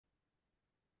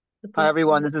Hi, This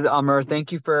everyone. This is Amr.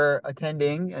 Thank you for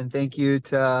attending, and thank you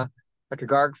to Dr.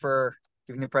 Garg for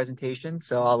giving the presentation.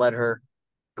 So I'll let her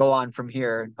go on from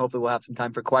here, and hopefully we'll have some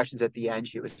time for questions at the end,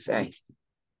 she was saying.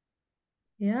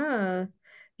 Yeah.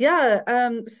 Yeah.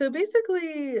 So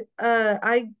basically,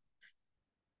 I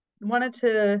wanted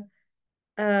to,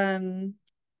 um,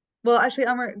 well, actually,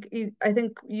 Amr, I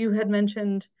think you had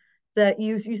mentioned that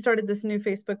you started this new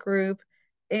Facebook group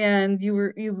and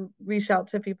you reached out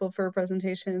to people for a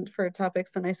presentation for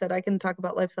topics, and I said I can talk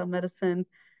about lifestyle medicine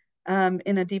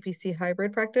in a DPC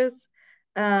hybrid practice.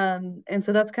 And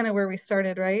so that's kind of where we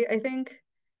started, right? I think.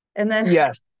 And then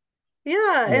Yes.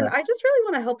 yeah, and Yeah. I just really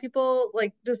want to help people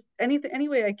like just anything any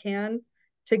way I can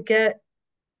to get,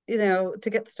 to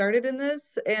get started in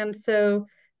this. And so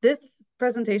this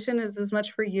presentation is as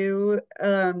much for you.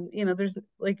 There's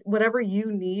like whatever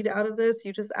you need out of this,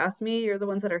 you just ask me. You're the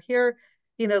ones that are here.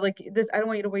 Like this, I don't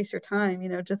want you to waste your time,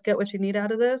 just get what you need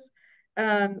out of this.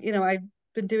 I've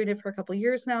been doing it for a couple of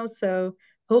years now, so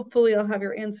hopefully I'll have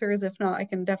your answers. If not, I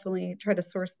can definitely try to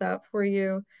source that for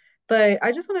you. But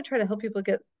I just want to try to help people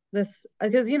get this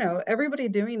because everybody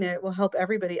doing it will help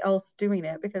everybody else doing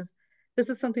it because this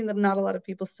is something that not a lot of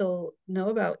people still know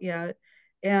about yet.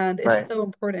 And it's Right. so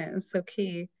important and so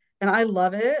key. And I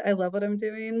love it. I love what I'm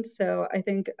doing. So I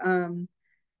think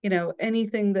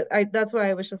anything that's why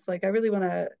I was just like, I really want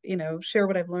to, share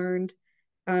what I've learned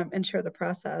and share the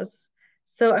process.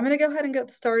 So I'm gonna go ahead and get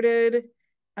started.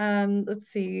 Let's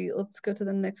see, let's go to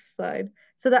the next slide.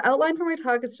 So the outline for my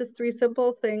talk is just three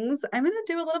simple things. I'm gonna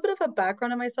do a little bit of a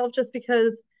background on myself just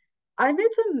because I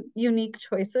made some unique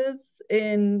choices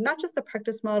in not just the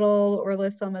practice model or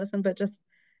lifestyle medicine, but just,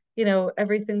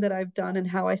 everything that I've done and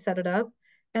how I set it up.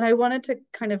 And I wanted to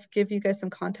kind of give you guys some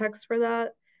context for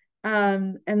that.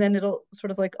 And then it'll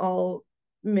sort of like all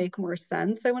make more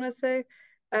sense, I want to say.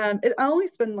 I'll only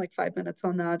spend like 5 minutes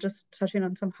on that, just touching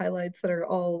on some highlights that are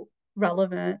all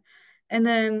relevant. And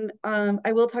then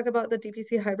I will talk about the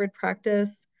DPC hybrid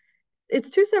practice. It's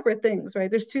two separate things,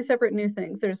 right? There's two separate new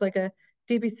things. There's like a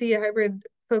DPC hybrid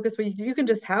focus where you can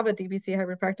just have a DPC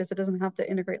hybrid practice. It doesn't have to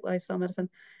integrate lifestyle medicine.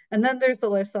 And then there's the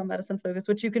lifestyle medicine focus,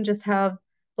 which you can just have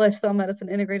lifestyle medicine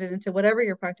integrated into whatever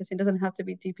you're practicing. It doesn't have to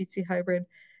be DPC hybrid.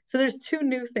 So there's two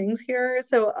new things here.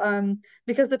 So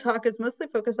because the talk is mostly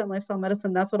focused on lifestyle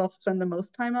medicine, that's what I'll spend the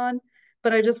most time on.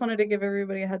 But I just wanted to give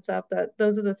everybody a heads up that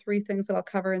those are the three things that I'll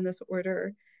cover in this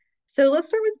order. So let's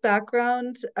start with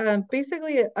background.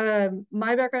 Basically,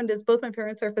 my background is both my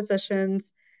parents are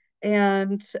physicians,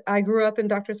 and I grew up in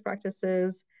doctor's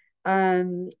practices.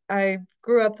 I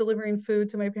grew up delivering food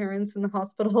to my parents in the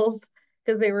hospitals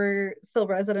because they were still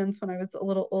residents when I was a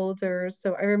little older.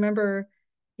 So I remember,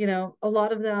 a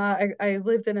lot of that. I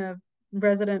lived in a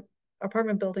resident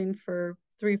apartment building for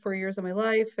 3, 4 years of my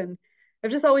life, and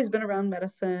I've just always been around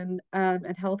medicine and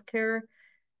healthcare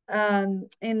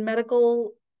in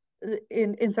medical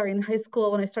in high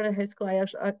school. When I started high school,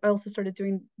 I also started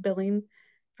doing billing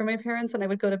for my parents, and I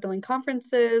would go to billing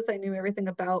conferences. I knew everything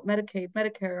about Medicaid,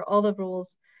 Medicare, all the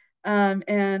rules.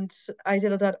 And I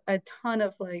did a ton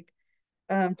of like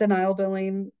denial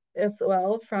billing as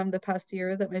well from the past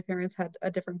year that my parents had a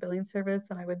different billing service,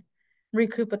 and I would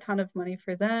recoup a ton of money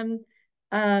for them.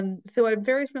 So I'm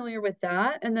very familiar with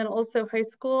that. And then also high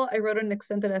school, I wrote an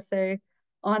extended essay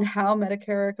on how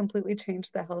Medicare completely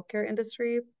changed the healthcare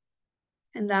industry.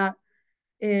 And that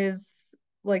was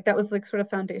like sort of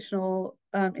foundational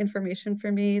information for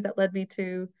me that led me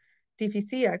to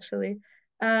DPC actually.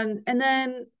 And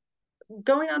then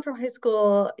going on from high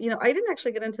school, I didn't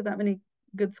actually get into that many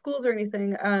good schools or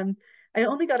anything. I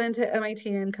only got into MIT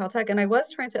and Caltech, and I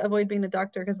was trying to avoid being a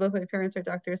doctor because both my parents are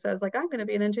doctors. So I was like, I'm going to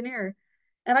be an engineer.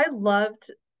 And I loved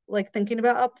like thinking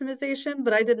about optimization,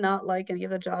 but I did not like any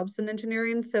of the jobs in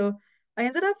engineering. So I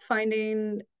ended up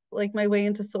finding like my way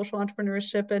into social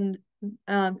entrepreneurship and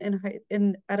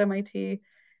in at MIT.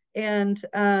 And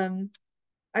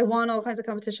I won all kinds of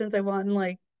competitions. I won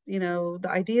like, the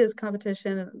ideas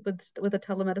competition with a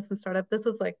telemedicine startup. This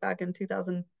was like back in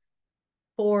 2004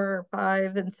 or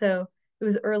five. And so it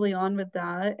was early on with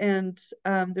that. And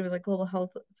there was like global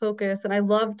health focus. And I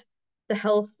loved the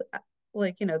health,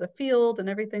 like, the field and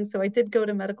everything. So I did go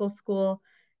to medical school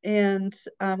and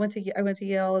I went to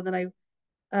Yale, and then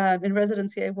in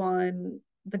residency, I won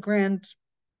the grand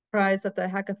prize at the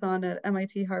hackathon at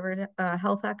MIT Harvard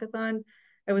Health Hackathon.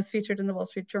 I was featured in the Wall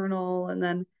Street Journal, and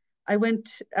then I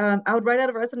went out right out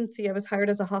of residency. I was hired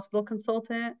as a hospital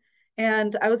consultant,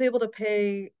 and I was able to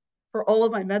pay for all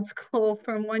of my med school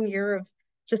from 1 year of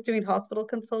just doing hospital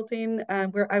consulting,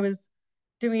 where I was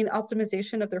doing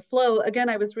optimization of their flow. Again,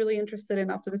 I was really interested in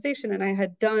optimization, and I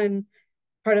had done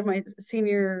part of my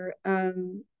senior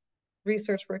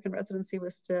research work in residency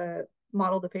was to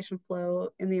model the patient flow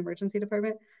in the emergency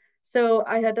department. So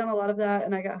I had done a lot of that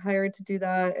and I got hired to do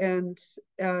that. And,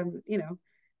 you know,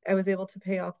 I was able to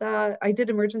pay off that. I did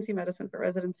emergency medicine for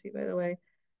residency, by the way.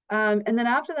 And then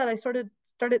after that,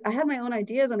 I had my own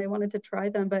ideas and I wanted to try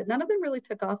them, but none of them really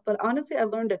took off. But honestly, I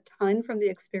learned a ton from the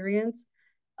experience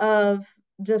of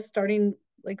just starting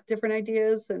like different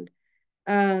ideas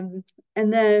um,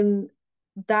 and then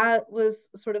that was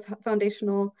sort of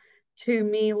foundational to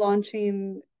me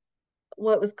launching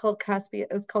what was called Caspia.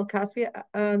 It was called Caspia,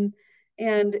 and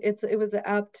it was an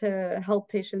app to help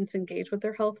patients engage with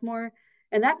their health more.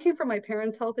 And that came from my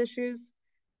parents' health issues.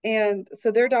 And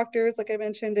so they're doctors, like I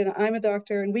mentioned, and I'm a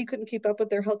doctor, and we couldn't keep up with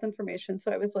their health information.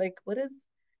 So I was like, what is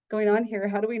going on here?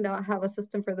 How do we not have a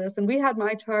system for this? And we had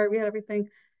my chart, we had everything.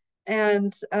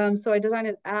 And so I designed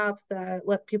an app that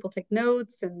let people take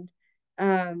notes and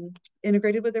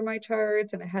integrated with their my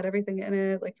charts, and it had everything in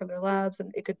it, like from their labs,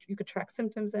 and you could track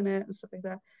symptoms in it and stuff like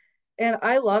that. And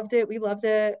I loved it. We loved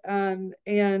it.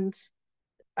 And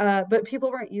but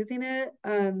people weren't using it.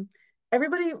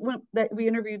 Everybody that we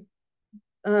interviewed,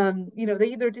 you know, they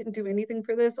either didn't do anything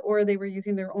for this or they were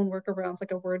using their own workarounds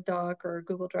like a Word doc or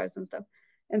Google Drives and stuff.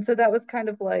 And so that was kind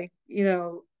of like, you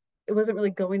know, it wasn't really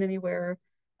going anywhere.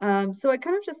 So I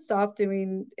kind of just stopped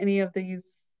doing any of these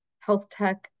health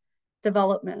tech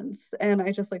developments. And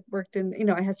I just like worked in, you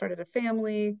know, I had started a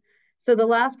family. So the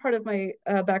last part of my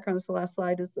background, is the last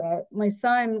slide, is my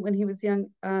son, when he was young,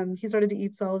 he started to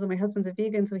eat solids, and my husband's a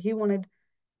vegan. So he wanted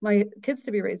my kids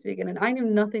to be raised vegan. And I knew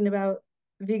nothing about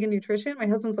vegan nutrition. My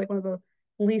husband's like one of the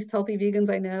least healthy vegans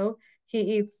I know. He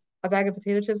eats a bag of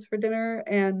potato chips for dinner.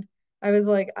 And I was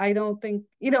like, I don't think,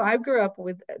 you know, I grew up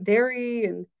with dairy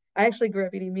and I actually grew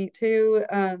up eating meat too.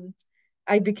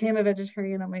 I became a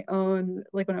vegetarian on my own,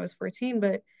 like when I was 14,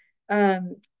 but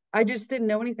um, I just didn't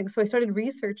know anything. So I started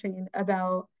researching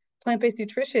about plant-based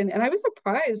nutrition and I was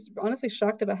surprised, honestly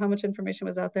shocked about how much information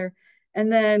was out there.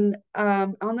 And then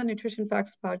on the Nutrition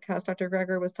Facts podcast, Dr.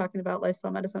 Greger was talking about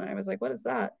lifestyle medicine. And I was like, what is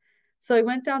that? So I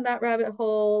went down that rabbit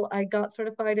hole. I got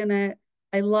certified in it.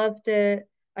 I loved it.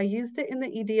 I used it in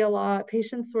the ED a lot.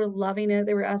 Patients were loving it.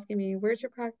 They were asking me, where's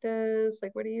your practice?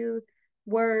 Like, where do you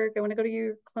work? I want to go to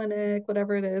your clinic,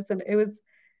 whatever it is. And it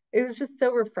was just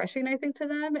so refreshing, I think, to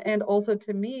them. And also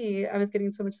to me, I was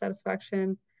getting so much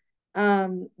satisfaction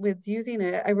with using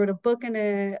it. I wrote a book in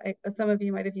it. Some of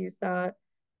you might have used that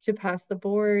to pass the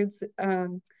boards.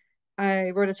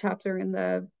 I wrote a chapter in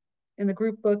the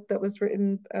group book that was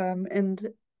written and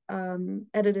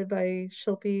edited by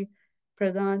Shilpi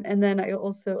Pradhan, and then I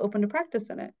also opened a practice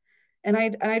in it. And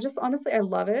I just honestly I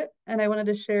love it, and I wanted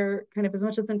to share kind of as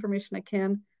much as information I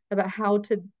can about how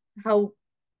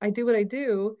I do what I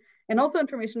do, and also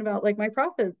information about like my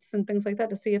profits and things like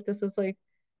that to see if this is like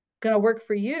gonna work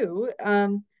for you.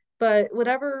 But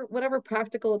whatever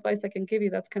practical advice I can give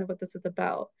you, that's kind of what this is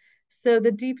about. So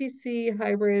the DPC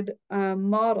hybrid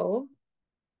model.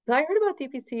 So I heard about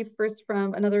DPC first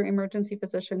from another emergency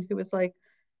physician who was like,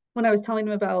 when I was telling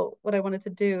him about what I wanted to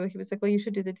do, he was like, well, you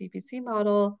should do the DPC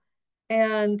model.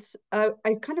 And I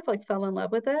kind of like fell in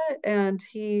love with it. And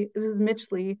this is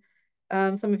Mitch Lee.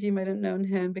 Some of you might have known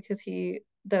him because he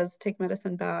does Take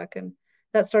Medicine Back. And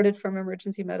that started from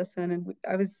emergency medicine. And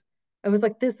I was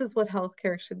like, this is what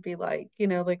healthcare should be like, you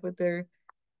know, like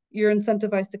you're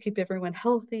incentivized to keep everyone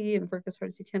healthy and work as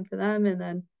hard as you can for them. And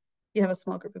then you have a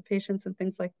small group of patients and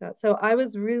things like that. So I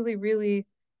was really, really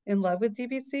in love with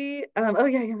DPC. Oh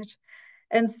yeah, yeah.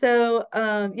 And so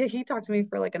yeah, he talked to me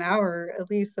for like an hour at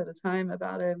least at a time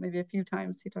about it. Maybe a few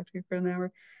times he talked to me for an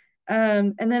hour.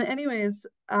 And then anyways,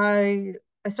 I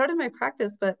started my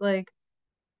practice, but like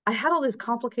I had all these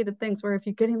complicated things where if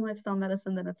you're getting lifestyle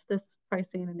medicine, then it's this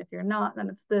pricing, and if you're not, then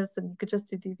it's this, and you could just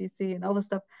do DPC and all this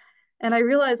stuff. And I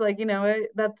realized like, you know,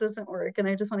 that doesn't work, and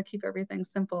I just want to keep everything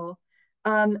simple.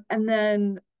 And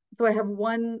then so I have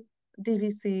one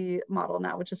DVC model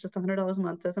now, which is just $100 a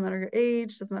month. Doesn't matter your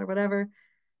age, doesn't matter whatever.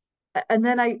 And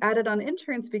then I added on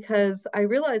insurance because I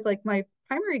realized like my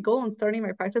primary goal in starting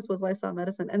my practice was lifestyle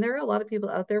medicine. And there are a lot of people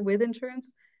out there with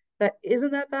insurance that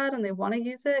isn't that bad and they want to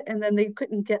use it. And then they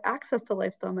couldn't get access to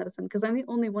lifestyle medicine because I'm the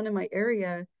only one in my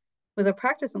area with a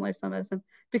practice in lifestyle medicine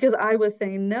because I was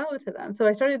saying no to them. So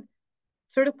I started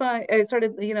I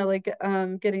started, you know, like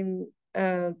getting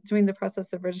doing the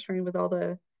process of registering with all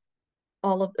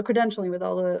of the credentialing with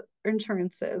all the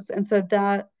insurances. And so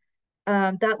that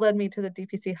led me to the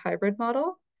DPC hybrid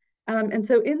model. And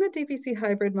so in the DPC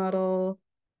hybrid model,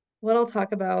 what I'll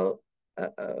talk about,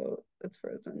 oh, it's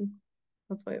frozen.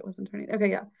 That's why it wasn't turning. Okay,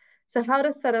 yeah. So how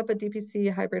to set up a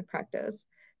DPC hybrid practice.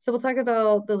 So we'll talk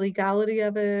about the legality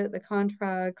of it, the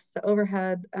contracts, the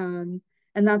overhead, and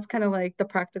that's kind of like the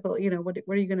practical, what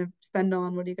are you going to spend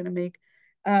on? What are you going to make?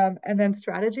 And then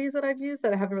strategies that I've used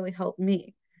that have really helped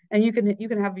me. And you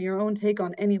can have your own take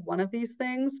on any one of these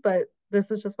things, but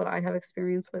this is just what I have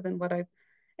experience with and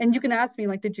and you can ask me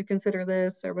like, did you consider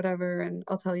this or whatever? And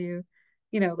I'll tell you,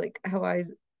 like why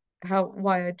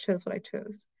I chose what I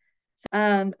chose.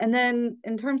 And then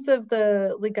in terms of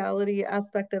the legality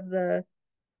aspect of the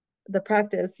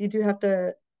practice, you do have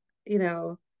to, you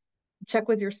know, check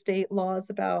with your state laws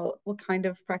about what kind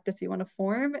of practice you want to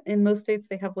form. In most states,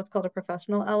 they have what's called a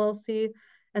professional LLC,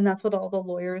 and that's what all the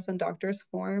lawyers and doctors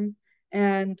form.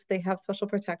 And they have special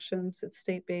protections. It's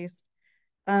state-based.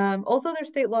 Also, there's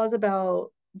state laws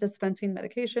about dispensing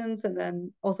medications, and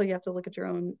then also you have to look at your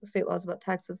own state laws about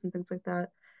taxes and things like that.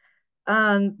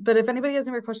 But if anybody has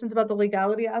any more questions about the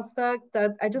legality aspect,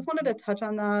 that I just wanted to touch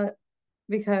on that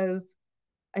because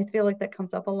I feel like that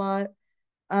comes up a lot.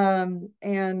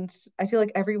 And I feel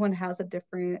like everyone has a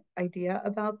different idea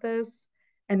about this,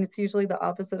 and it's usually the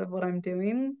opposite of what I'm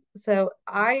doing. So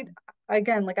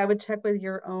again, like I would check with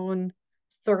your own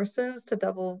sources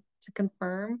to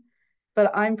confirm, but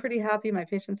I'm pretty happy. My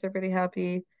patients are pretty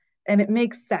happy, and it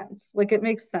makes sense. Like it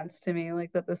makes sense to me,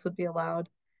 like that this would be allowed.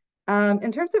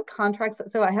 In terms of contracts,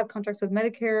 so I have contracts with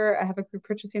Medicare, I have a group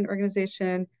purchasing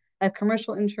organization, I have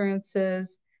commercial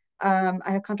insurances, I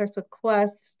have contracts with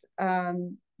Quest,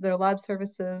 their lab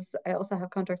services. I also have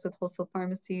contracts with wholesale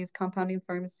pharmacies, compounding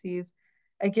pharmacies.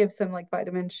 I give some like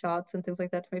vitamin shots and things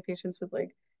like that to my patients with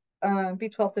like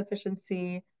B12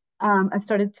 deficiency. I've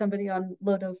started somebody on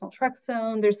low dose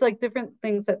naltrexone. There's like different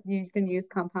things that you can use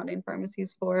compounding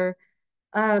pharmacies for.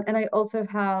 And I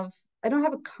don't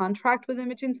have a contract with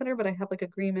Imaging Center, but I have like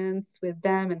agreements with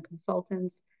them and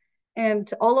consultants.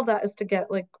 And all of that is to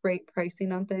get like great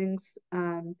pricing on things.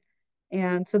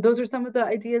 And so those are some of the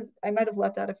ideas. I might have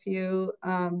left out a few.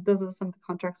 Those are some of the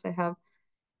contracts I have.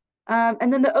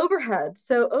 And then the overhead.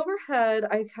 So overhead,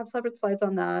 I have separate slides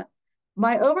on that.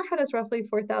 My overhead is roughly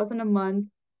 4,000 a month,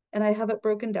 and I have it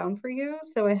broken down for you.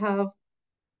 So I have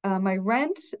my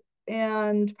rent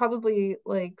and probably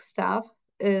like staff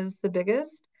is the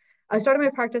biggest. I started my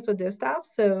practice with no staff,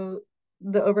 so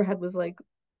the overhead was like,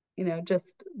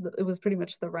 just it was pretty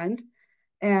much the rent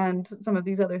and some of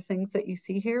these other things that you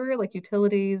see here, like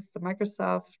utilities, the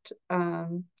Microsoft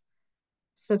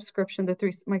subscription,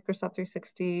 Microsoft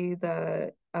 360,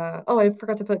 I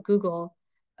forgot to put Google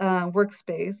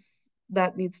Workspace.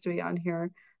 That needs to be on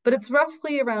here, but it's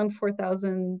roughly around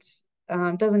 4,000.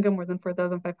 Doesn't go more than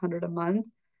 4,500 a month.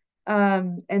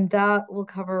 And that will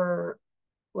cover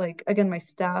like again my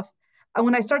staff.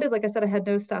 When I started, like I said, I had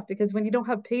no staff because when you don't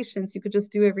have patients, you could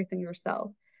just do everything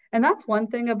yourself. And that's one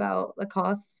thing about the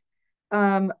costs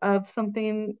of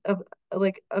something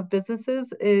of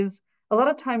businesses is a lot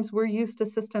of times we're used to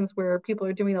systems where people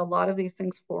are doing a lot of these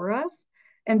things for us.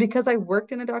 And because I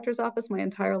worked in a doctor's office my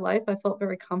entire life, I felt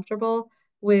very comfortable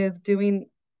with doing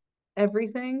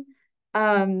everything.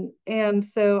 And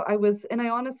I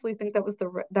honestly think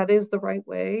that is the right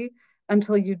way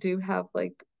until you do have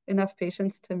like enough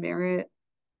patients to merit,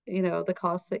 the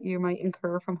costs that you might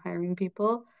incur from hiring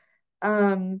people.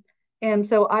 Um, and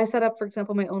so I set up, for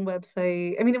example, my own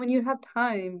website. I mean, when you have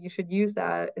time, you should use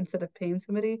that instead of paying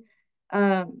somebody.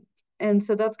 Um, and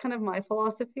so that's kind of my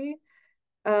philosophy.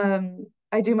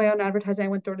 I do my own advertising. I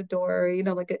went door to door,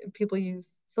 like people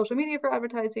use social media for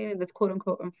advertising and it's quote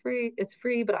unquote free. It's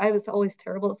free, but I was always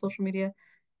terrible at social media.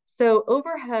 So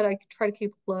overhead, I try to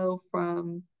keep low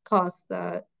from costs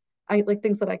that I like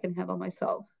things that I can handle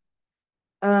myself.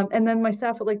 And then my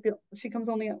staff, she comes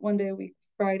only 1 day a week,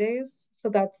 Fridays. So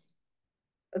that's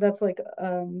like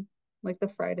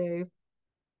the Friday.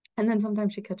 And then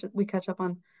sometimes we catch up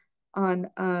on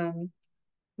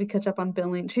we catch up on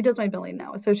billing. She does my billing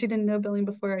now. So she didn't know billing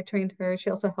before I trained her. She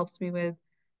also helps me with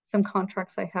some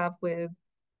contracts I have with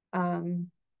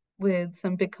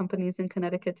some big companies in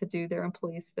Connecticut to do their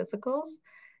employees' physicals.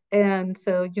 And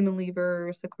so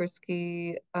Unilever,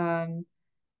 Sikorsky,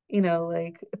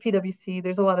 like PwC,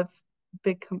 there's a lot of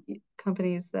big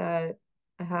companies that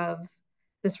have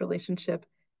this relationship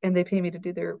and they pay me to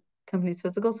do their company's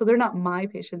physical. So they're not my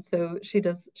patients. So she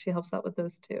helps out with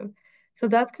those too. So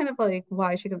that's kind of like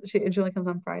why she usually comes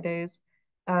on Fridays.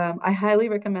 I highly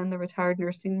recommend the retired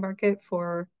nursing market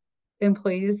for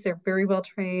employees. They're very well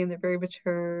trained, they're very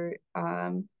mature.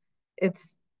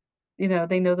 It's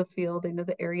they know the field, they know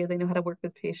the area, they know how to work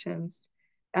with patients.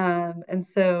 And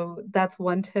so that's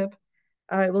one tip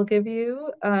I will give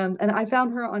you. And I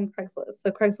found her on Craigslist.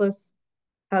 So Craigslist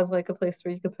has like a place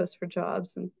where you can post for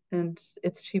jobs and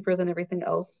it's cheaper than everything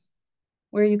else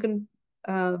where you can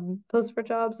post for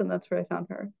jobs, and that's where I found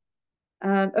her.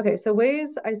 Okay, so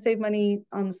ways I save money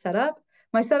on the setup.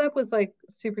 My setup was like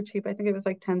super cheap. I think it was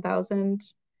like 10,000,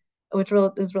 which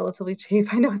is relatively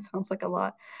cheap. I know it sounds like a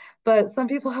lot, but some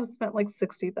people have spent like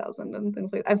 60,000 and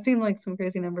things like that. I've seen like some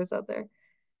crazy numbers out there.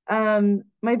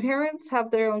 My parents have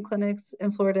their own clinics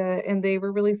in Florida and they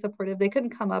were really supportive. They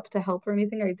couldn't come up to help or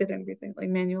anything. I did everything like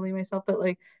manually myself, but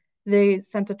like they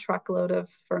sent a truckload of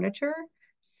furniture.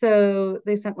 So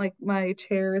they sent like my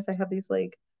chairs. I have these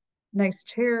like nice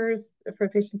chairs for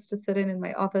patients to sit in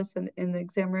my office and in the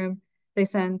exam room. They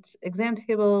sent exam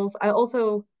tables. I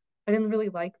didn't really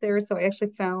like theirs, so I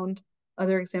actually found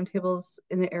other exam tables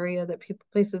in the area that people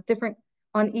places different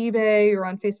on eBay or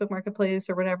on Facebook Marketplace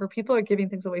or whatever. People are giving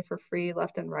things away for free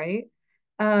left and right.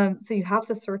 So you have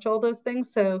to search all those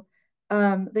things. So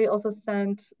they also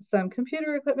sent some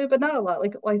computer equipment, but not a lot.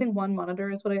 Like well, I think one monitor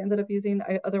is what I ended up using.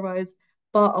 I otherwise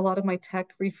bought a lot of my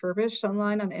tech refurbished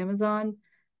online on Amazon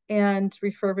and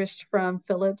refurbished from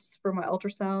Philips for my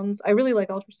ultrasounds. I really like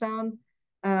ultrasound.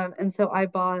 And so I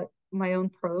bought my own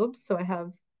probes. So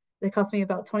they cost me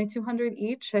about 2,200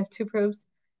 each. I have two probes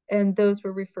and those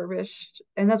were refurbished.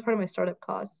 And that's part of my startup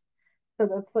cost. So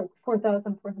that's like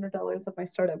 $4,400 of my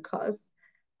startup costs.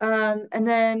 And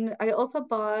then I also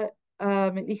bought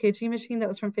an EKG machine that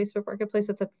was from Facebook Marketplace.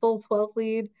 It's a full 12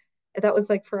 lead. That was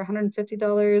like for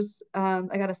 $150.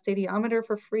 I got a stadiometer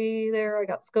for free there. I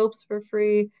got scopes for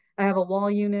free. I have a wall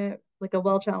unit, like a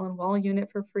Welch Allen wall unit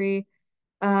for free.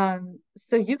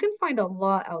 So you can find a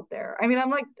lot out there. I mean,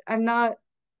 I'm not,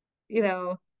 you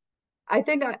know, I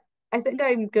think I I think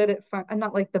I'm good at I'm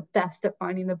not like the best at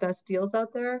finding the best deals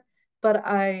out there, but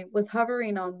I was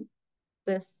hovering on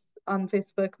this on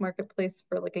Facebook Marketplace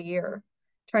for like a year,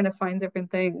 trying to find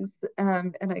different things.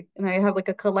 And I have like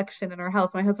a collection in our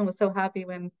house. My husband was so happy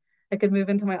when I could move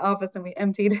into my office and we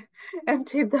emptied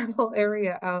emptied that whole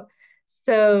area out.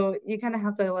 So you kind of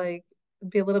have to like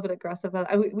be a little bit aggressive.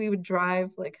 We would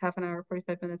drive like half an hour,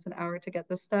 45 minutes, an hour to get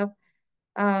this stuff.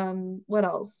 What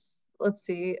else? Let's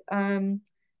see. Some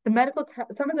of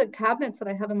the cabinets that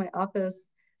I have in my office.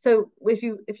 So if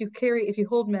you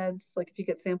hold meds, like if you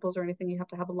get samples or anything, you have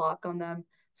to have a lock on them.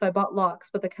 So I bought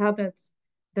locks, but the cabinets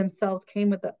themselves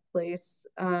came with that place.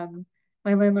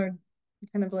 My landlord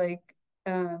kind of like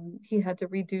he had to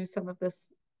redo some of this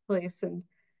place and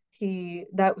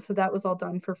that was all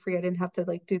done for free. I didn't have to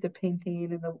like do the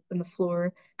painting and the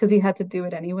floor because he had to do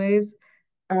it anyways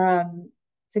um,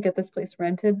 to get this place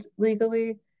rented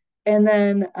legally. And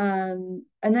then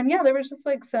yeah, there was just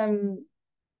like some,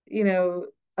 you know,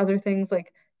 other things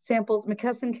like samples.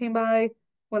 McKesson came by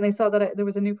when they saw that there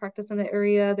was a new practice in the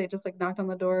area. They just like knocked on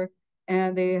the door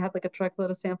and they had like a truckload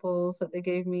of samples that they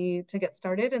gave me to get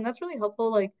started. And that's really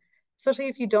helpful. Like, especially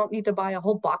if you don't need to buy a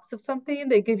whole box of something,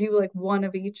 they give you like one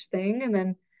of each thing.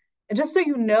 And just so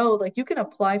you know, like you can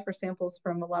apply for samples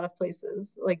from a lot of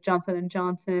places, like Johnson and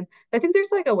Johnson. I think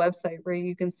there's like a website where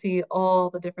you can see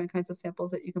all the different kinds of samples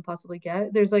that you can possibly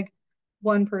get. There's like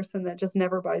one person that just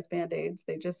never buys band-aids.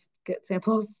 They just get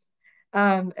samples.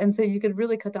 And so you could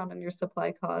really cut down on your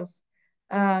supply costs.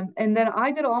 And then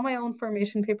I did all my own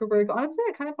formation paperwork. Honestly,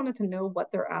 I kind of wanted to know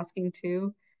what they're asking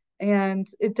too. And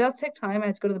it does take time. I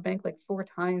had to go to the bank like 4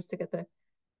 times to get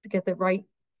the right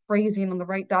phrasing on the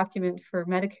right document for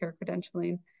Medicare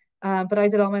credentialing. But I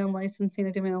did all my own licensing.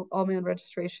 I did all my own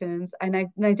registrations, and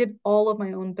I did all of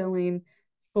my own billing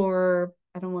for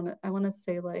I want to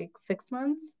say like 6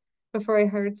 months before I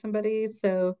hired somebody.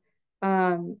 So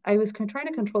I was trying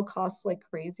to control costs like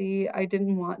crazy. I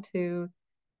didn't want to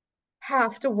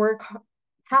have to work,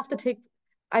 have to take.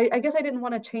 I guess I didn't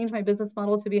want to change my business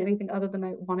model to be anything other than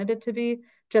I wanted it to be,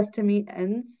 just to meet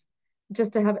ends,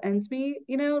 just to have ends meet,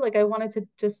 you know, like I wanted to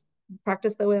just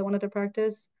practice the way I wanted to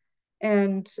practice.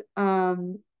 And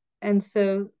and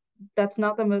so that's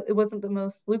not it wasn't the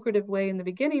most lucrative way in the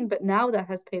beginning, but now that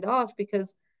has paid off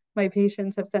because my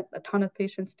patients have sent a ton of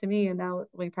patients to me and now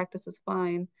my practice is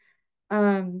fine.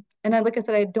 And like I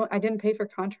said, I didn't pay for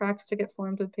contracts to get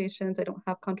formed with patients. I don't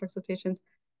have contracts with patients.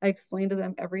 I explained to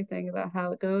them everything about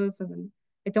how it goes, and then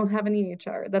I don't have any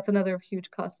HR. That's another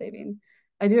huge cost saving.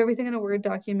 I do everything in a Word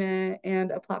document and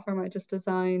a platform I just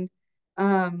designed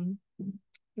um,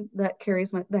 that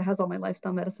has all my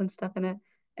lifestyle medicine stuff in it.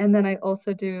 And then I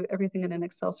also do everything in an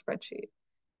Excel spreadsheet.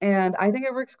 And I think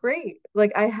it works great.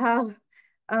 Like I have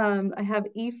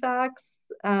eFax.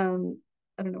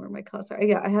 I don't know where my costs are.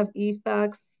 Yeah, I have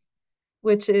eFax,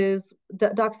 which is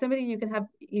Doximity. You can have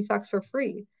eFax for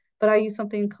free, but I use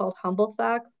something called Humble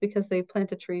Fax because they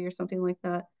plant a tree or something like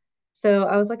that. So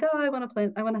I was like, oh, I want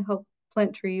to help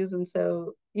plant trees, and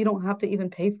so you don't have to even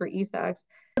pay for eFax.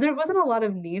 there wasn't a lot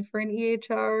of need for an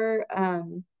EHR.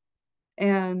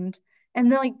 And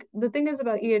and then like the thing is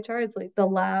about EHR is like the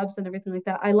labs and everything like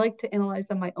that. I like to analyze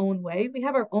them my own way. We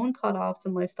have our own cutoffs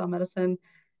in lifestyle medicine.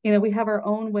 We have our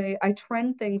own way. I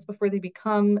trend things before they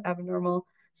become abnormal.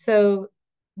 So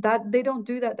that they don't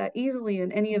do that easily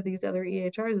in any of these other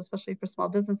EHRs, especially for small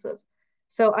businesses.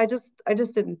 So I just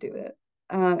didn't do it.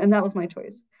 And that was my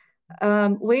choice.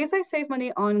 Ways I save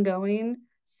money ongoing.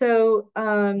 So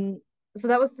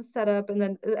that was the setup, and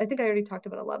then I think I already talked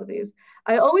about a lot of these.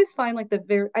 I always find like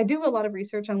I do a lot of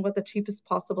research on what the cheapest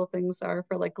possible things are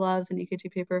for like gloves and EKG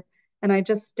paper, and I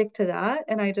just stick to that,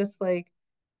 and I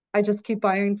just keep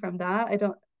buying from that. I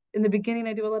don't In the beginning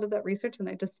I do a lot of that research, and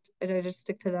I just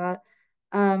stick to that.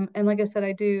 And like I said,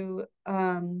 I do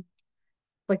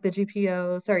like the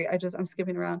GPO. Sorry, I'm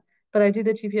skipping around, but I do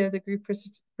the GPO, the Group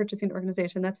Purchasing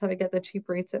Organization. That's how I get the cheap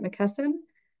rates at McKesson.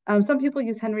 Some people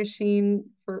use Henry Schein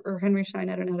or Henry Schein,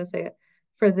 I don't know how to say it,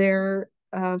 for their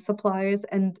supplies,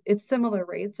 and it's similar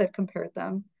rates. I've compared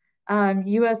them.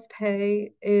 US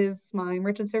Pay is my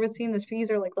merchant servicing. The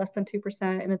fees are like less than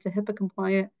 2%, and it's a HIPAA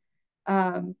compliant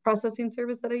processing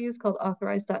service that I use called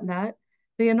authorize.net.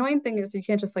 The annoying thing is you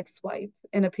can't just like swipe,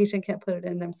 and a patient can't put it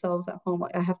in themselves at home.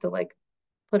 I have to like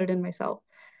put it in myself.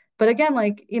 But again,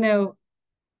 like,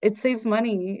 it saves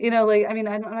money. Like, I mean,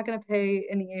 I'm not going to pay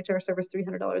an EHR service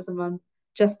 $300 a month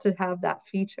just to have that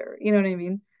feature. You know what I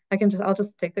mean? I'll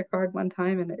just take their card one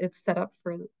time and it's set up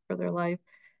for their life.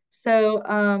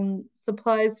 So,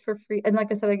 supplies for free. And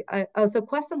like I said, so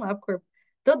Quest and LabCorp,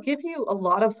 they'll give you a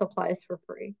lot of supplies for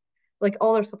free, like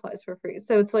all their supplies for free.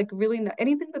 So it's like really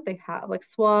anything that they have, like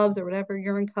swabs or whatever,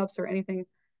 urine cups or anything.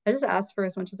 I just ask for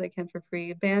as much as I can for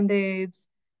free. Band-aids,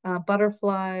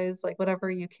 butterflies, like whatever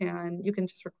you can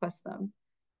just request them.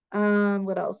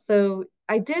 What else? So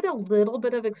I did a little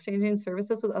bit of exchanging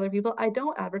services with other people. I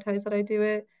don't advertise that I do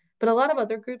it, but a lot of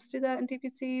other groups do that in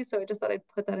DPC. So I just thought I'd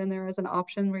put that in there as an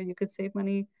option where you could save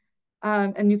money.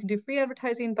 And you can do free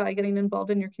advertising by getting involved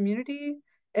in your community.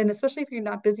 And especially if you're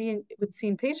not busy with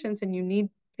seeing patients and you need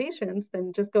patients,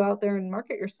 then just go out there and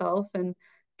market yourself and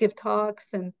give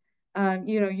talks and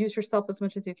use yourself as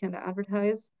much as you can to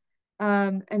advertise.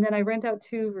 And then I rent out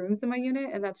 2 rooms in my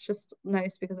unit, and that's just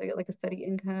nice because I get like a steady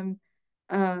income.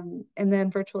 And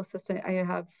then virtual assistant, I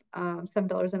have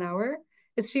 $7 an hour.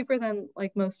 It's cheaper than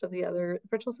like most of the other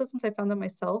virtual assistants. I found them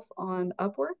myself on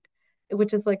Upwork,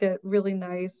 which is like a really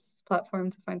nice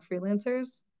platform to find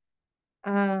freelancers.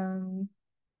 Um,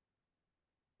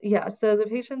 yeah, so the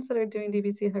patients that are doing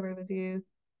DPC Hybrid with you,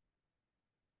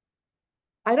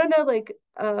 I don't know, like,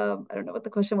 I don't know what the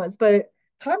question was, but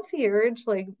concierge,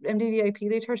 like MDVIP,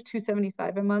 they charge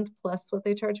 275 a month plus what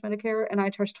they charge Medicare, and I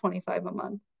charge 25 a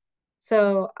month.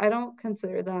 So I don't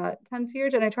consider that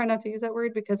concierge, and I try not to use that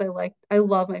word because I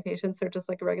love my patients. They're just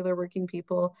like regular working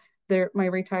people. My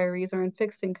retirees are on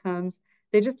fixed incomes.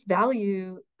 They just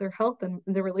value their health and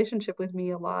their relationship with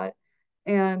me a lot.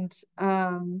 And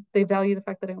they value the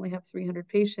fact that I only have 300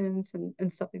 patients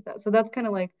and stuff like that. So that's kind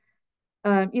of like,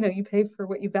 you pay for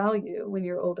what you value when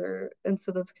you're older. And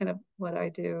so that's kind of what I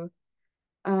do.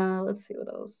 Let's see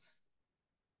what else.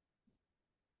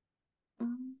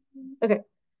 Um, okay.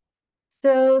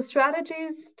 So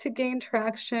strategies to gain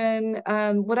traction.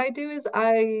 What I do is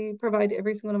I provide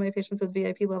every single one of my patients with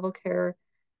VIP level care.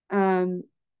 Um,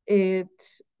 it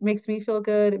makes me feel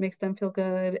good. It makes them feel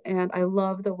good. And I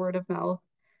love the word of mouth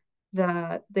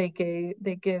that they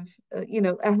give. I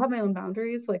have my own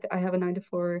boundaries. Like I have a 9 to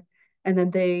 4, and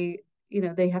then they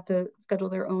have to schedule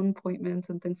their own appointments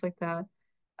and things like that.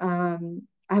 I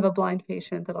have a blind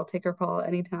patient that I'll take her call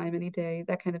anytime, any day,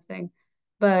 that kind of thing.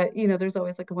 But there's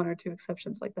always like 1 or 2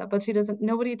 exceptions like that. But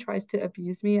nobody tries to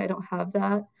abuse me. I don't have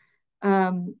that.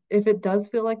 If it does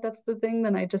feel like that's the thing,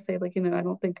 then I just say like, I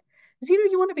don't think, because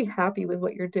you want to be happy with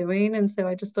what you're doing. And so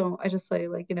I just say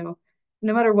like, no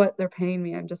matter what they're paying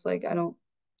me, I'm just like, I don't,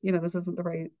 this isn't the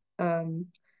right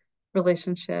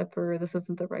relationship, or this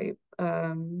isn't the right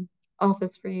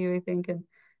office for you, I think. And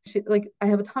I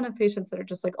have a ton of patients that are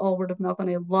just like all word of mouth,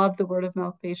 and I love the word of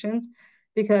mouth patients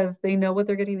because they know what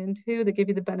they're getting into. They give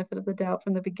you the benefit of the doubt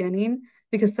from the beginning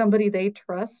because somebody they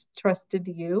trusted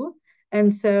you.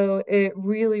 And so it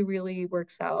really, really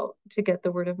works out to get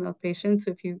the word of mouth patients.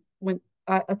 So if you went,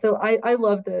 I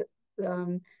love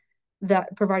um,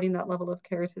 that providing that level of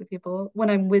care to the people when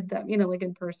I'm with them, like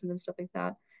in person and stuff like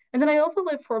that. And then I also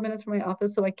live 4 minutes from my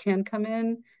office, so I can come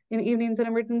in evenings and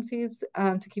emergencies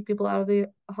to keep people out of the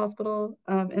hospital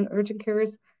and urgent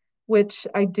cares, which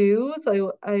I do.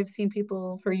 So I've seen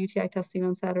people for UTI testing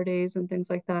on Saturdays and things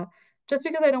like that, just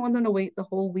because I don't want them to wait the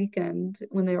whole weekend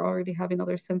when they're already having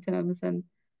other symptoms. And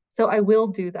so I will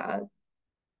do that.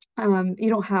 You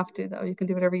don't have to though. You can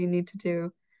do whatever you need to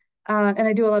do. And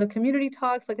I do a lot of community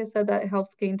talks. Like I said, that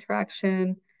helps gain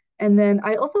traction. And then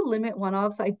I also limit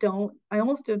one-offs. I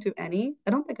almost don't do any.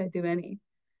 I don't think I do any.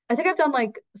 I think I've done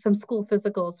like some school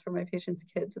physicals for my patients'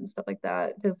 kids and stuff like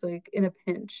that, just like in a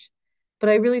pinch. But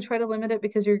I really try to limit it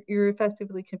because you're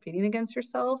effectively competing against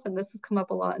yourself. And this has come up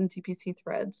a lot in DPC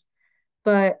threads.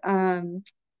 But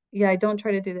yeah, I don't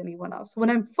try to do any one-offs. When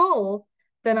I'm full,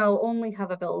 then I'll only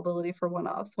have availability for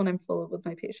one-offs when I'm full with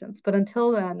my patients. But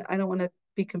until then, I don't want to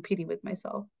be competing with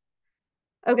myself.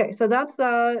 Okay, so that's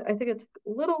that. I think it took a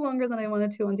little longer than I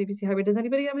wanted to on DPC Hybrid. Does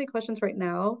anybody have any questions right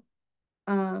now?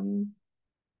 Um,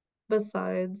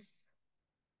 besides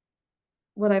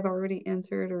what I've already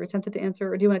answered or attempted to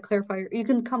answer, or do you want to clarify? You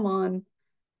can come on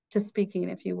to speaking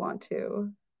if you want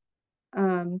to.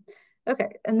 Um, okay,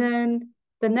 and then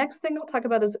the next thing I'll talk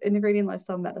about is integrating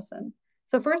lifestyle medicine.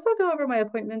 So first I'll go over my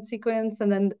appointment sequence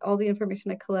and then all the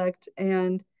information I collect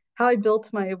and how I built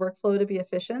my workflow to be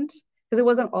efficient because it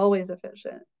wasn't always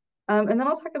efficient. And then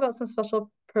I'll talk about some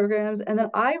special programs. And then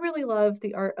I really love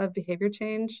the art of behavior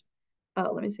change.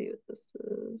 Let me see what this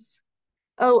is.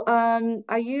 Oh,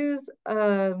 I use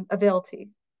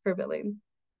Availty for billing.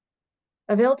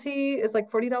 Availty is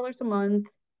like $40 a month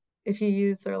if you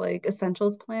use their like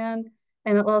essentials plan,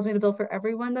 and it allows me to bill for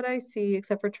everyone that I see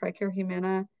except for TRICARE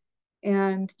Humana.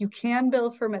 And you can bill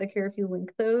for Medicare if you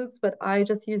link those, but I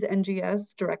just use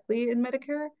NGS directly in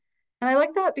Medicare. And I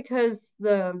like that because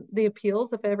the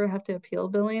appeals, if I ever have to appeal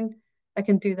billing, I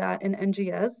can do that in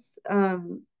NGS.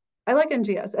 I like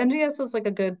NGS. NGS was like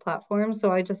a good platform, so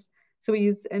we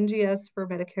use NGS for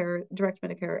Medicare, direct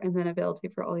Medicare, and then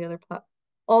Availity for all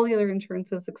the other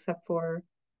insurances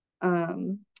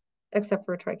um, except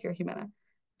for TRICARE Humana.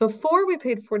 Before we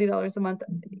paid $40 a month,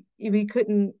 we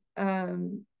couldn't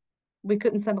um, we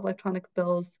couldn't send electronic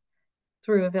bills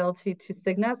through Availity to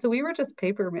Cigna, so we were just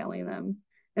paper mailing them.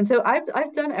 And so I've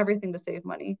done everything to save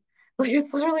money. Like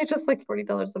it's literally just like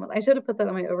 $40 a month. I should have put that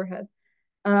on my overhead.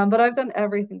 But I've done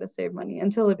everything to save money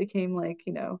until it became like,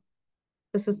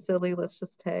 this is silly, let's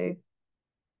just pay.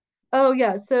 Oh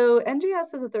yeah, so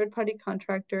NGS is a third-party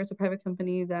contractor. It's a private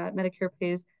company that Medicare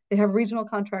pays. They have regional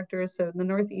contractors. So in the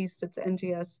Northeast, it's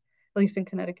NGS, at least in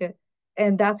Connecticut,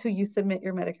 and that's who you submit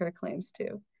your Medicare claims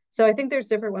to. So I think there's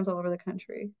different ones all over the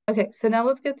country. Okay, so now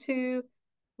let's get to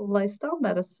lifestyle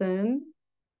medicine.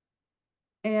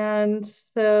 And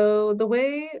so the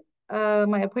way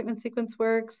my appointment sequence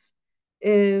works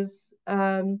is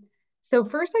so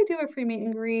first I do a free meet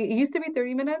and greet. It used to be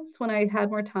 30 minutes when I had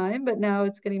more time, but now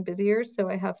it's getting busier. So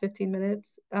I have 15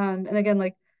 minutes. And again,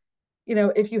 like,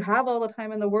 if you have all the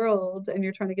time in the world and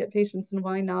you're trying to get patients, then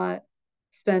why not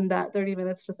spend that 30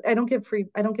 minutes? I don't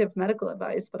give medical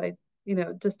advice, but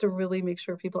just to really make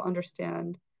sure people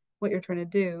understand what you're trying to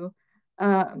do.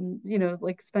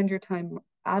 Like spend your time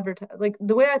advertise. Like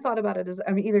the way I thought about it is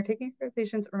I'm either taking care of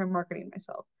patients or I'm marketing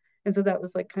myself. And so that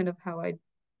was like kind of how I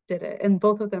did it. And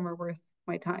both of them are worth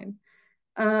my time.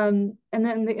 And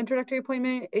then the introductory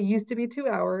appointment, it used to be 2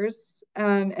 hours,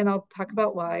 and I'll talk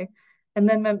about why. And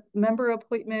then member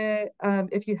appointment,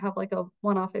 if you have like a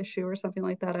one-off issue or something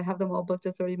like that, I have them all booked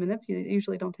at 30 minutes. You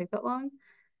usually don't take that long.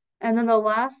 And then the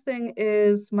last thing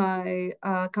is my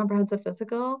comprehensive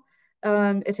physical.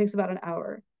 It takes about an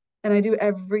hour. And I do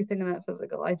everything in that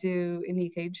physical. I do an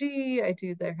EKG, I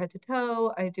do their head to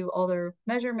toe, I do all their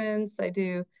measurements, I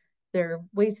do their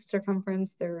waist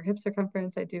circumference, their hip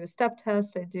circumference, I do a step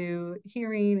test, I do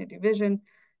hearing, I do vision.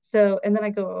 So, and then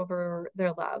I go over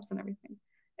their labs and everything.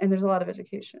 And there's a lot of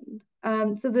education.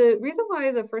 So the reason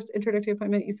why the first introductory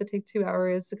appointment used to take 2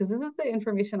 hours is because this is the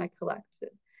information I collected.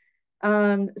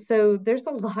 So there's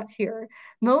a lot here.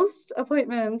 Most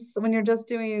appointments, when you're just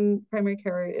doing primary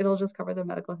care, it'll just cover the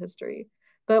medical history.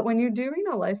 But when you're doing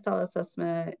a lifestyle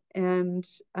assessment and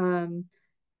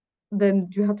then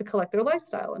you have to collect their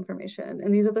lifestyle information.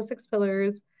 And these are the 6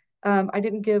 pillars. I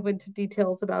didn't give into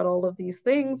details about all of these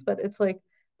things, but it's like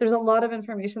there's a lot of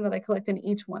information that I collect in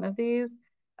each one of these.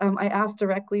 I asked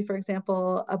directly, for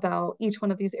example, about each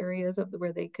one of these areas of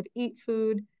where they could eat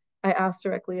food. I asked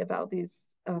directly about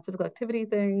these physical activity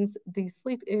things, these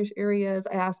sleep areas.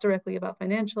 I asked directly about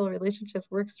financial, relationships,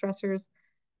 work stressors,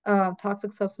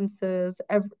 toxic substances.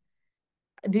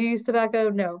 Do you use tobacco?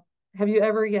 No. Have you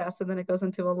ever? Yes. And then it goes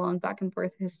into a long back and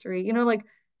forth history.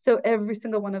 So every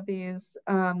single one of these,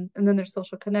 and then there's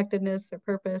social connectedness, their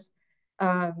purpose,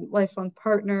 lifelong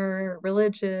partner,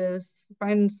 religious,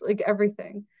 friends, like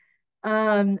everything.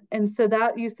 And so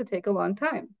that used to take a long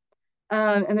time.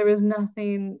 And there was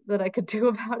nothing that I could do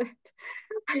about it.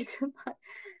 I did not.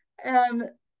 Um,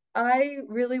 I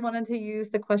really wanted to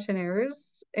use the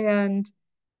questionnaires and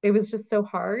it was just so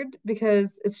hard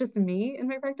because it's just me in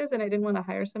my practice and I didn't want to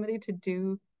hire somebody to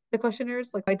do the questionnaires.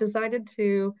 Like I decided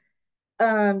to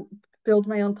um, build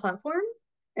my own platform.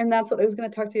 And that's what I was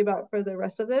going to talk to you about for the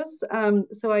rest of this.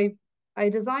 So I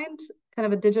designed kind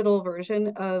of a digital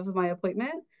version of my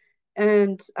appointment,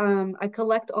 and I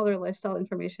collect all their lifestyle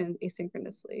information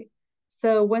asynchronously.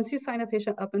 So once you sign a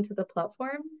patient up into the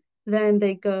platform, then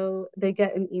they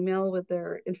get an email with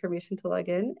their information to log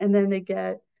in, and then they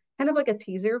get kind of like a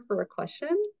teaser for a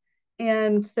question.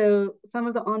 And so some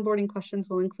of the onboarding questions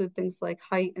will include things like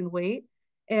height and weight.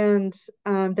 And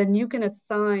then you can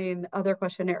assign other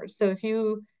questionnaires. So if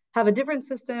you have a different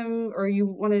system or you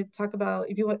want to talk about,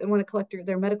 if you want to collect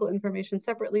their medical information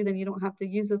separately, then you don't have to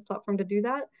use this platform to do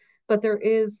that. But there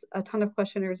is a ton of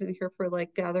questionnaires in here for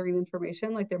like gathering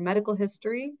information, like their medical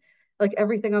history, like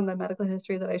everything on the medical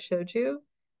history that I showed you.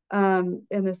 And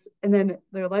then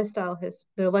their lifestyle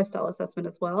assessment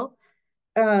as well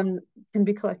um, can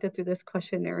be collected through this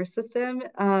questionnaire system.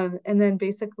 And then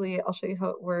basically I'll show you how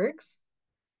it works.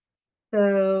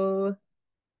 So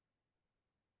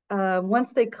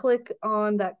once they click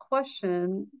on that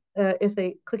question, if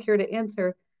they click here to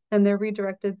answer, then they're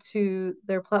redirected to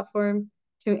their platform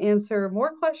to answer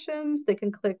more questions. They can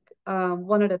click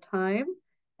one at a time,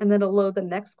 and then it'll load the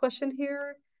next question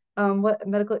here. What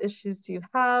medical issues do you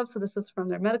have? So this is from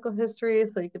their medical history,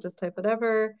 so you could just type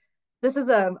whatever. This is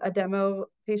a demo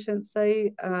patient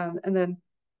site, and then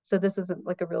so this isn't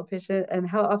like a real patient. And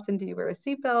how often do you wear a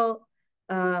seatbelt?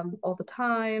 All the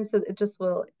time. So it just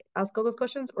will ask all those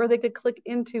questions, or they could click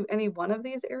into any one of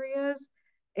these areas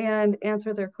and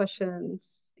answer their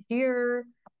questions here.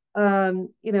 And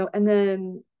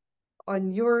then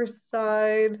on your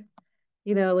side,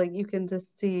 like you can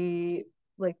just see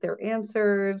like their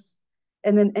answers,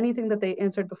 and then anything that they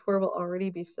answered before will already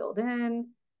be filled in.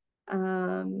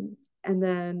 And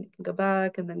then you can go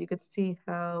back and then you could see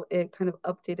how it kind of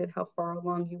updated how far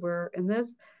along you were in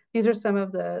this. These are some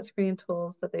of the screening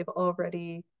tools that they've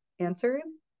already answered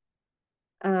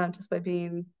just by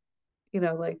being,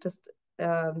 like just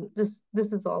this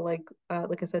is all like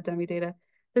I said, dummy data.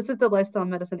 This is the lifestyle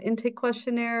medicine intake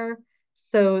questionnaire.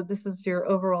 So this is your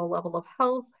overall level of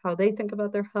health, how they think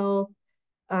about their health.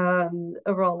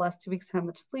 Overall, last 2 weeks, how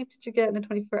much sleep did you get in a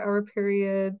 24-hour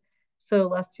period? So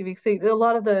last 2 weeks, so a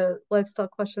lot of the lifestyle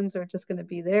questions are just going to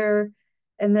be there.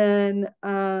 And then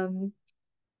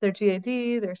their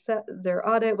GAD, their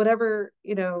audit, whatever,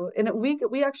 and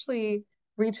we actually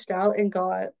reached out and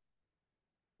got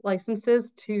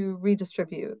licenses to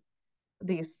redistribute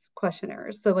these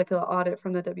questionnaires. So like the audit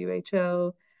from the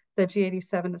WHO, the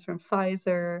G87 is from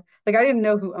Pfizer. Like I didn't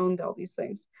know who owned all these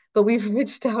things, but we've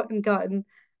reached out and gotten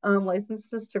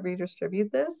licenses to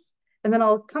redistribute this. And then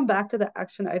I'll come back to the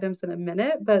action items in a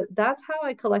minute, but that's how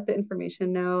I collect the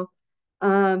information now.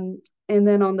 And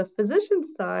then on the physician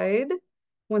side,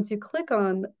 once you click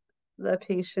on the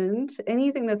patient,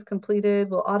 anything that's completed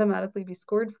will automatically be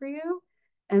scored for you.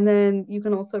 And then you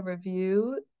can also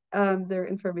review their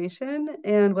information.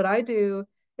 And what I do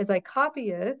is I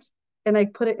copy it and I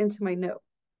put it into my note,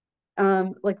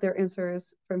 like their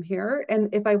answers from here. And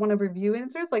if I want to review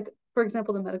answers, like for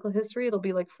example, the medical history, it'll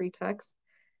be like free text.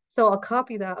 So I'll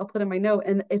copy that, I'll put in my note.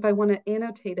 And if I want to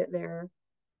annotate it there,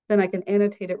 then I can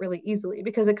annotate it really easily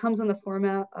because it comes in the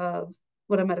format of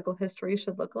what a medical history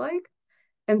should look like.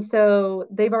 And so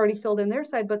they've already filled in their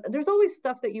side, but there's always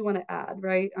stuff that you want to add,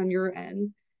 right, on your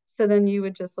end. So then you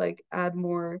would just like add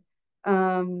more,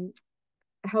 um,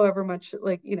 however much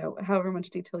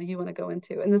detail you want to go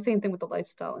into. And the same thing with the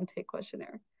lifestyle intake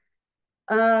questionnaire.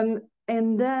 And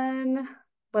then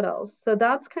what else? So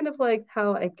that's kind of like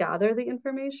how I gather the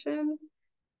information.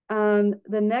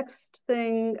 The next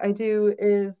thing I do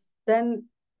is then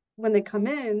when they come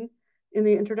in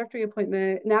the introductory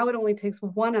appointment, now it only takes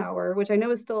 1 hour, which I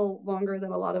know is still longer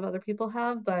than a lot of other people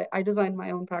have, but I designed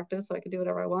my own practice so I can do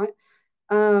whatever I want.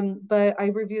 But I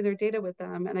review their data with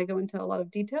them and I go into a lot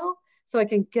of detail so I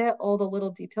can get all the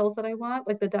little details that I want.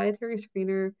 Like the dietary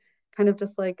screener kind of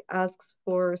just like asks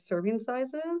for serving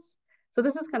sizes. So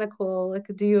this is kind of cool. Like,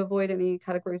 do you avoid any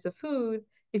categories of food?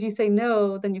 If you say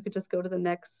no, then you could just go to the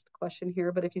next question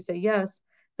here. But if you say yes,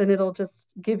 then it'll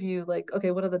just give you like,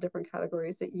 okay, what are the different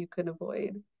categories that you can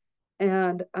avoid?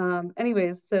 And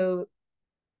anyways, so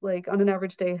like on an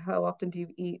average day, how often do you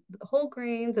eat whole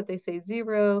grains? If they say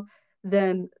zero,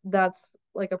 then that's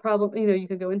like a problem. You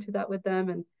can go into that with them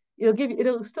and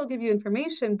it'll still give you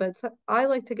information, but I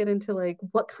like to get into like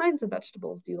what kinds of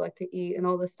vegetables do you like to eat and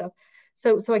all this stuff.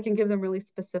 So I can give them really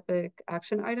specific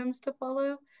action items to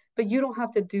follow. But you don't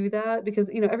have to do that because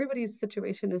everybody's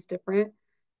situation is different.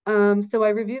 So I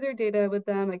review their data with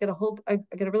them. I get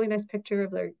a really nice picture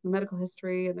of their medical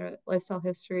history and their lifestyle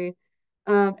history.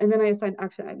 And then I assign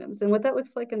action items. And what that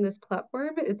looks like in this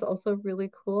platform, it's also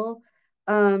really cool.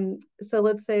 So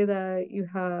let's say that you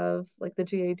have like the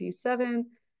GAD-7.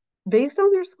 Based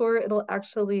on their score, it'll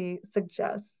actually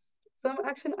suggest some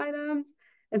action items.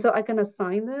 And so I can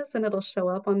assign this and it'll show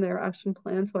up on their action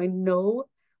plan. So I know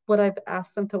what I've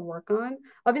asked them to work on.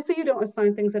 Obviously, you don't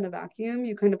assign things in a vacuum.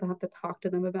 You kind of have to talk to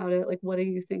them about it. Like, what do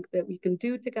you think that we can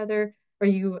do together? Are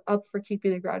you up for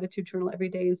keeping a gratitude journal every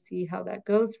day and see how that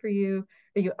goes for you?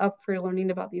 Are you up for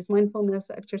learning about these mindfulness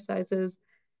exercises?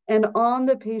 And on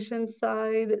the patient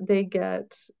side, they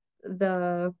get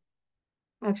the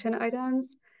action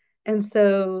items. And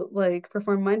so, like,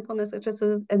 perform mindfulness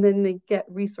exercises, and then they get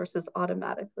resources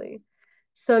automatically.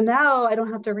 So now I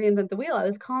don't have to reinvent the wheel. I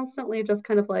was constantly just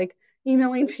kind of like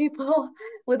emailing people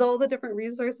with all the different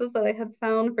resources that I had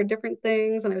found for different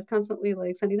things. And I was constantly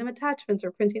like sending them attachments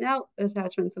or printing out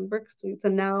attachments and worksheets.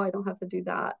 And now I don't have to do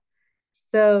that.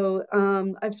 So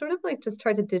I've sort of like just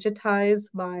tried to digitize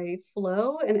my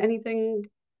flow, and anything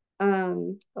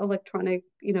electronic,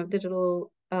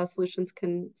 digital solutions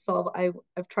can solve.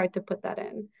 I've tried to put that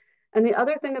in. And the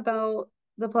other thing about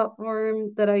the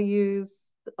platform that I use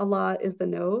a lot is the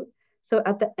note. So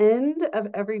at the end of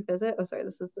every visit, oh, sorry,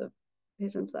 this is the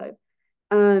patient side.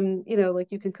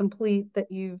 Like you can complete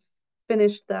that you've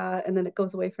finished that, and then it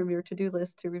goes away from your to-do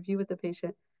list to review with the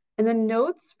patient. And then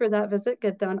notes for that visit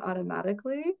get done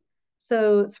automatically.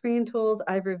 So screening tools,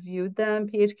 I've reviewed them.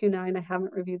 PHQ-9, I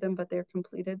haven't reviewed them, but they're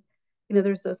completed.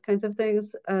 There's those kinds of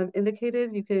things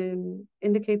indicated. You can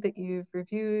indicate that you've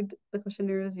reviewed the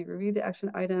questionnaires, you've reviewed the action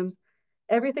items.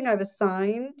 Everything I've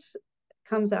assigned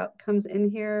comes in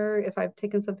here. If I've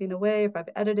taken something away, if I've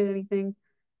edited anything,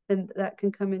 then that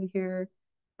can come in here.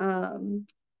 Um,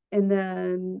 and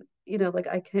then, like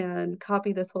I can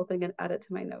copy this whole thing and add it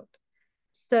to my note.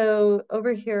 So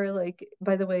over here, like,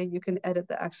 by the way, you can edit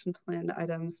the action plan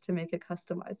items to make it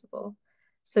customizable.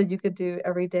 So you could do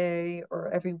every day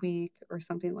or every week or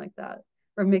something like that,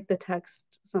 or make the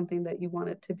text something that you want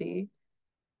it to be.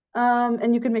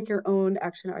 And you can make your own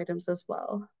action items as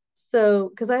well. So,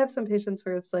 because I have some patients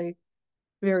where it's like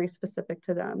very specific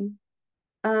to them.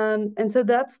 And so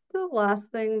that's the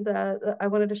last thing that I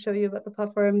wanted to show you about the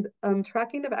platform.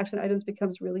 Tracking of action items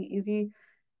becomes really easy.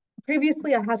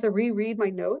 Previously, I had to reread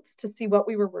my notes to see what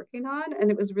we were working on,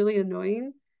 and it was really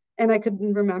annoying. And I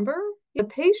couldn't remember. The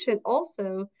patient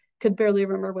also could barely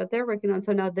remember what they're working on.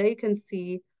 So now they can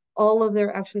see all of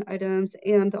their action items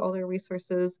and all their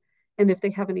resources, and if they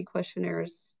have any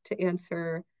questionnaires to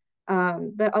answer.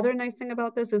 The other nice thing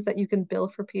about this is that you can bill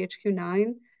for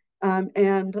PHQ-9.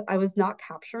 And I was not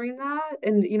capturing that.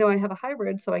 And, I have a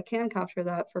hybrid, so I can capture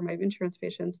that for my insurance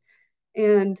patients.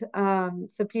 And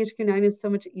so PHQ-9 is so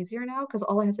much easier now because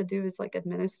all I have to do is like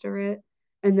administer it.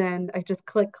 And then I just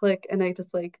click, and I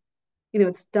just like,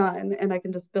 it's done and I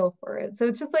can just bill for it. So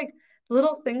it's just like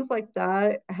little things like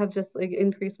that have just like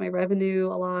increased my revenue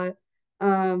a lot.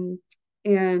 Um,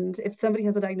 and if somebody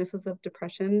has a diagnosis of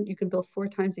depression, you can bill 4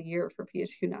 times a year for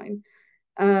PHQ-9.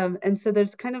 And so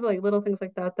there's kind of like little things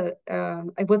like that that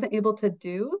I wasn't able to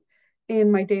do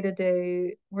in my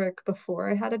day-to-day work before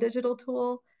I had a digital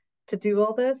tool to do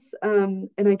all this. And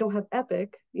I don't have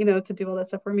Epic, to do all that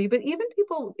stuff for me. But even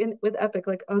people with Epic,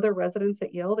 like other residents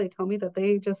at Yale, they tell me that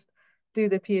they just do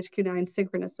the PHQ-9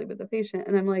 synchronously with the patient.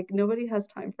 And I'm like, nobody has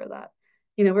time for that.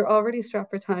 We're already strapped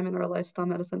for time in our lifestyle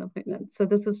medicine appointments. So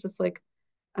this is just like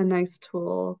a nice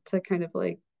tool to kind of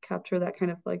like capture that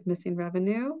kind of like missing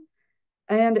revenue,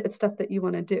 and it's stuff that you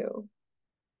want to do.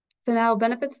 So now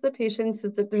benefits to the patients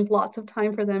is that there's lots of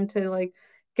time for them to like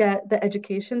get the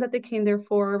education that they came there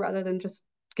for rather than just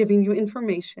giving you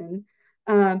information,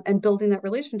 and building that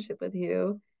relationship with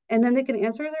you. And then they can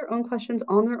answer their own questions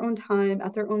on their own time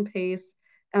at their own pace.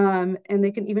 And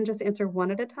they can even just answer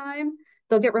one at a time.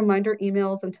 They'll get reminder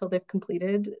emails until they've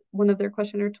completed one of their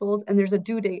questionnaire tools, and there's a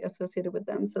due date associated with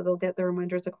them. So they'll get the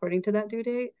reminders according to that due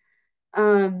date.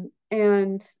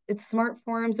 And it's smart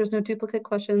forms. There's no duplicate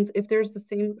questions. If there's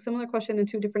the similar question in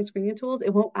 2 different screening tools,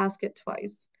 it won't ask it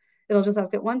twice. It'll just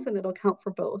ask it once, and it'll count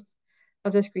for both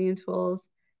of the screening tools.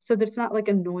 So that's not like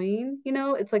annoying,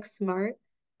 it's like smart.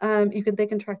 They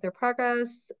can track their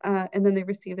progress, and then they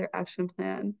receive their action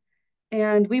plan.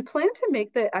 And we plan to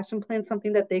make the action plan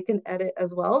something that they can edit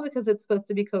as well because it's supposed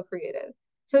to be co-created.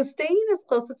 So staying as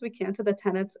close as we can to the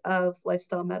tenets of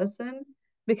lifestyle medicine,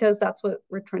 because that's what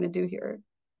we're trying to do here.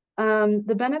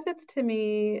 The benefits to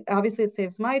me, obviously it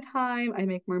saves my time. I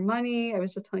make more money. I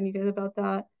was just telling you guys about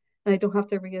that. And I don't have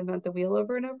to reinvent the wheel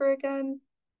over and over again.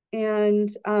 And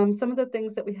some of the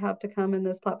things that we have to come in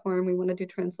this platform, we want to do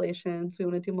translations, we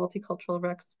want to do multicultural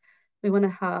recs, we want to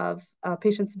have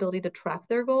patients' ability to track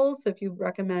their goals. So if you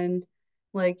recommend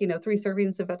like, 3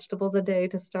 servings of vegetables a day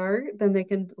to start, then they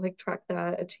can like track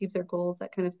that, achieve their goals,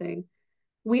 that kind of thing.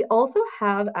 We also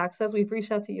have access, we've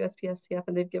reached out to USPSTF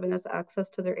and they've given us access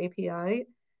to their API.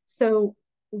 So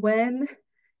when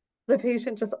the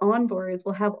patient just onboards,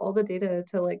 will have all the data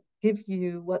to like give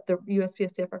you what the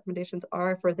USPSTF recommendations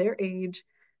are for their age,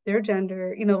 their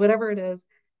gender, whatever it is.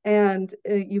 And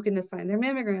you can assign their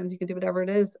mammograms, you can do whatever it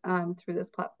is through this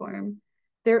platform.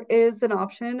 There is an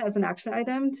option as an action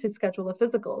item to schedule a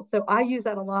physical. So I use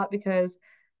that a lot because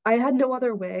I had no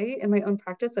other way in my own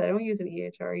practice. I don't use an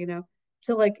EHR,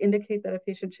 to like indicate that a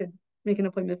patient should make an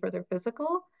appointment for their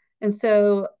physical. And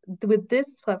so with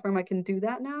this platform, I can do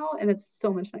that now, and it's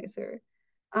so much nicer.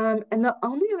 And the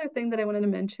only other thing that I wanted to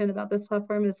mention about this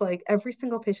platform is like every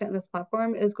single patient in this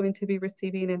platform is going to be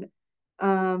receiving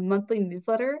a monthly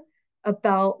newsletter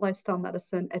about lifestyle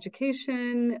medicine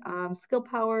education, skill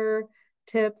power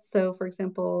tips. So, for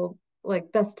example,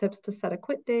 like best tips to set a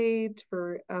quit date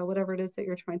for whatever it is that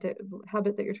you're trying to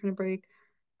habit that you're trying to break.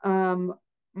 Um,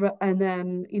 and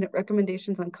then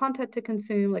recommendations on content to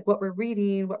consume, like what we're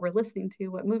reading, what we're listening to,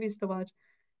 what movies to watch,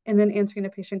 and then answering a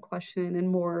patient question and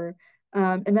more.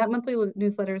 And that monthly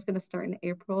newsletter is going to start in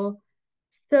April.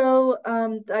 So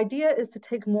the idea is to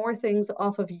take more things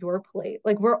off of your plate.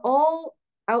 Like we're all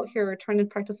out here trying to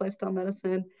practice lifestyle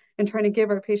medicine and trying to give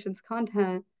our patients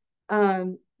content,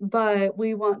 but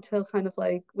we want to kind of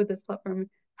like with this platform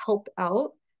help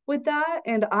out with that.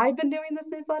 And I've been doing this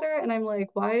newsletter and I'm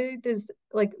like, why does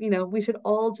like, we should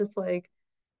all just like,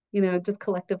 just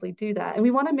collectively do that. And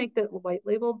we want to make that white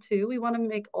labeled too. We want to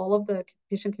make all of the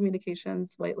patient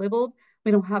communications white labeled.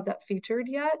 We don't have that featured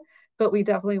yet, but we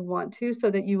definitely want to so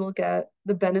that you will get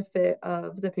the benefit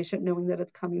of the patient knowing that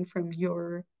it's coming from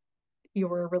your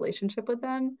relationship with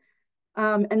them.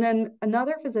 And then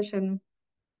another physician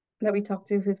that we talked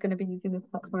to who's going to be using this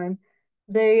platform,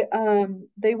 they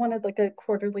wanted like a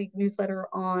quarterly newsletter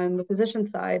on the physician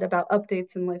side about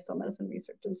updates in lifestyle medicine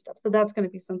research and stuff. So that's going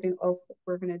to be something else that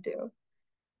we're going to do.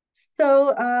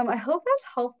 So I hope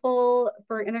that's helpful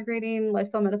for integrating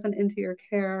lifestyle medicine into your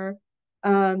care.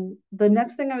 The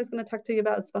next thing I was going to talk to you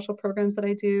about is special programs that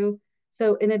I do.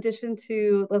 So in addition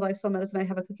to the lifestyle medicine, I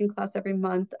have a cooking class every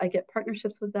month. I get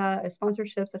partnerships with that. I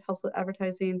sponsorships. It helps with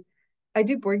advertising. I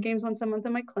do board games once a month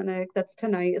in my clinic. That's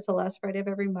tonight. It's the last Friday of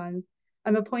every month.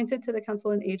 I'm appointed to the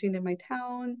Council on Aging in my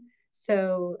town.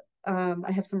 So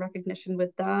I have some recognition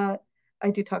with that. I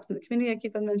do talks in the community I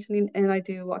keep on mentioning, and I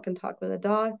do walk and talk with a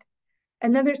doc.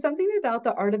 And then there's something about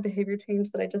the art of behavior change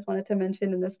that I just wanted to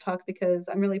mention in this talk because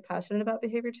I'm really passionate about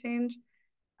behavior change.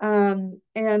 And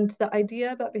the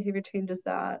idea about behavior change is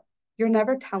that you're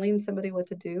never telling somebody what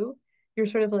to do. You're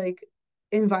sort of like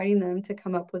inviting them to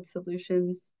come up with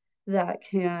solutions that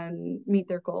can meet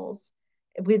their goals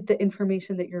with the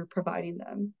information that you're providing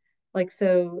them. Like,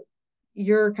 so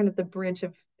you're kind of the bridge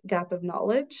of gap of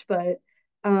knowledge, but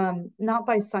not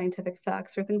by scientific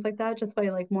facts or things like that, just by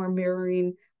like more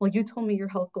mirroring, well, you told me your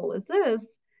health goal is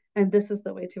this, and this is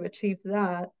the way to achieve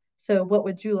that. So what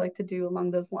would you like to do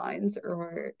along those lines?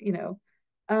 Or,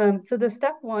 so the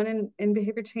step one in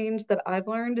behavior change that I've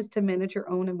learned is to manage your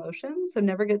own emotions. So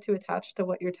never get too attached to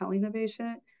what you're telling the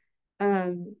patient.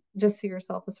 Just see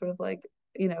yourself as sort of like,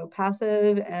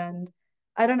 passive. And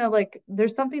I don't know, like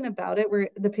there's something about it where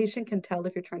the patient can tell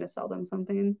if you're trying to sell them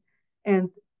something. And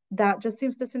that just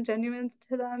seems disingenuous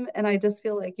to them. And I just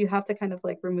feel like you have to kind of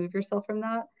like remove yourself from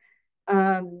that.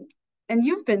 Um, and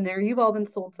you've been there, you've all been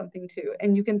sold something too,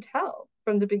 and you can tell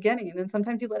from the beginning. And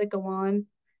sometimes you let it go on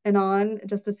and on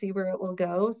just to see where it will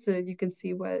go so you can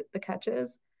see what the catch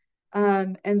is.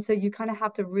 And so you kind of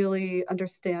have to really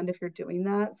understand if you're doing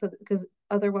that. So because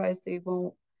otherwise they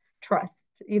won't trust,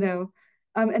 you know.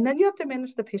 And then you have to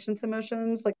manage the patient's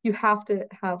emotions. Like you have to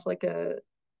have like a,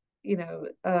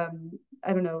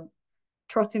 I don't know,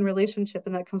 trusting relationship,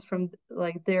 and that comes from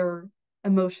like their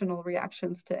emotional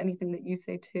reactions to anything that you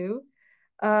say too.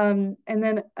 And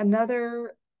then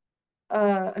another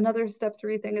step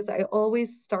three thing is I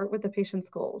always start with the patient's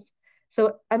goals.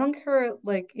 So I don't care,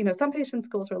 like, some patients'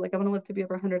 goals are like, I want to live to be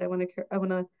over 100. I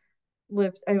want to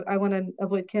live, I want to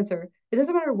avoid cancer. It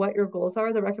doesn't matter what your goals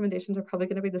are. The recommendations are probably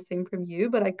going to be the same from you,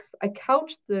 but I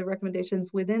couch the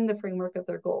recommendations within the framework of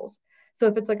their goals. So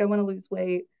if it's like, I want to lose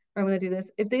weight or I want to do this,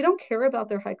 if they don't care about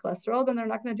their high cholesterol, then they're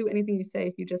not going to do anything you say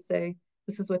if you just say,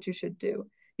 this is what you should do.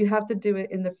 You have to do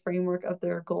it in the framework of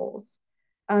their goals.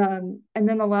 And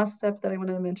then the last step that I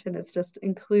wanted to mention is just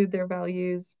include their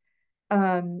values.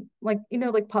 like,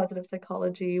 like positive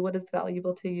psychology, what is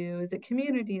valuable to you? Is it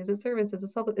community? Is it service? Is it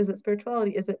self? Is it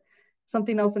spirituality? Is it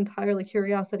something else entirely?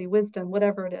 Curiosity, wisdom,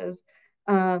 whatever it is.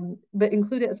 But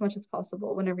include it as much as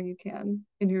possible whenever you can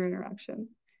in your interaction.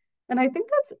 And I think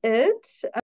that's it.